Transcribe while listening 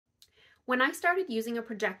When I started using a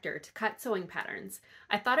projector to cut sewing patterns,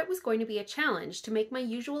 I thought it was going to be a challenge to make my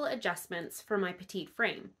usual adjustments for my petite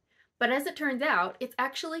frame. But as it turns out, it's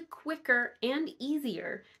actually quicker and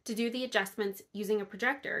easier to do the adjustments using a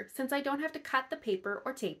projector since I don't have to cut the paper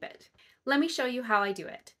or tape it. Let me show you how I do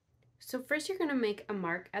it. So first you're going to make a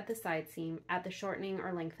mark at the side seam at the shortening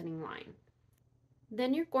or lengthening line.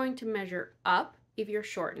 Then you're going to measure up if you're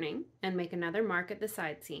shortening and make another mark at the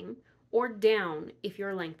side seam, or down if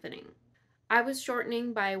you're lengthening. I was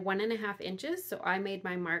shortening by 1.5 inches, so I made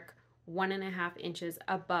my mark 1.5 inches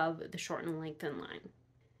above the shorten lengthen line.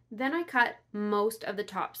 Then I cut most of the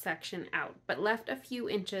top section out, but left a few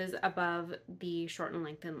inches above the shorten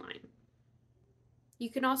lengthen line. You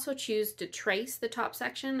can also choose to trace the top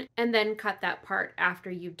section and then cut that part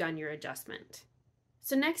after you've done your adjustment.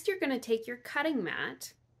 So next you're going to take your cutting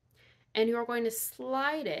mat and you're going to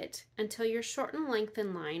slide it until your shorten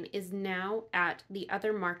lengthen line is now at the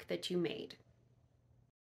other mark that you made.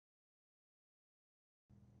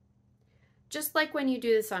 Just like when you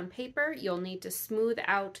do this on paper, you'll need to smooth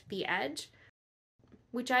out the edge,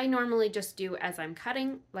 which I normally just do as I'm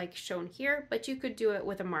cutting, like shown here, but you could do it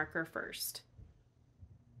with a marker first.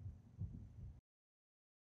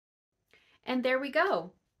 And there we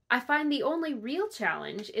go. I find the only real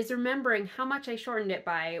challenge is remembering how much I shortened it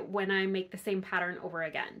by when I make the same pattern over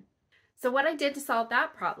again. So what I did to solve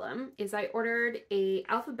that problem is I ordered an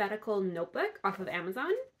alphabetical notebook off of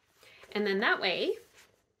Amazon, and then that way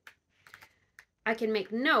I can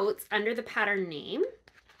make notes under the pattern name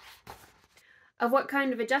of what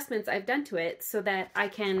kind of adjustments I've done to it so that I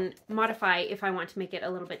can modify if I want to make it a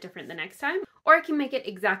little bit different the next time, or I can make it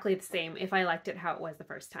exactly the same if I liked it how it was the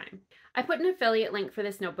first time. I put an affiliate link for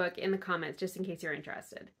this notebook in the comments just in case you're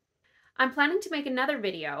interested. I'm planning to make another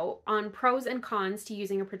video on pros and cons to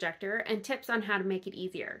using a projector and tips on how to make it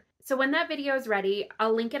easier. So when that video is ready,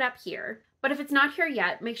 I'll link it up here. But if it's not here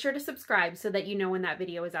yet, make sure to subscribe so that you know when that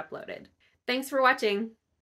video is uploaded. Thanks for watching!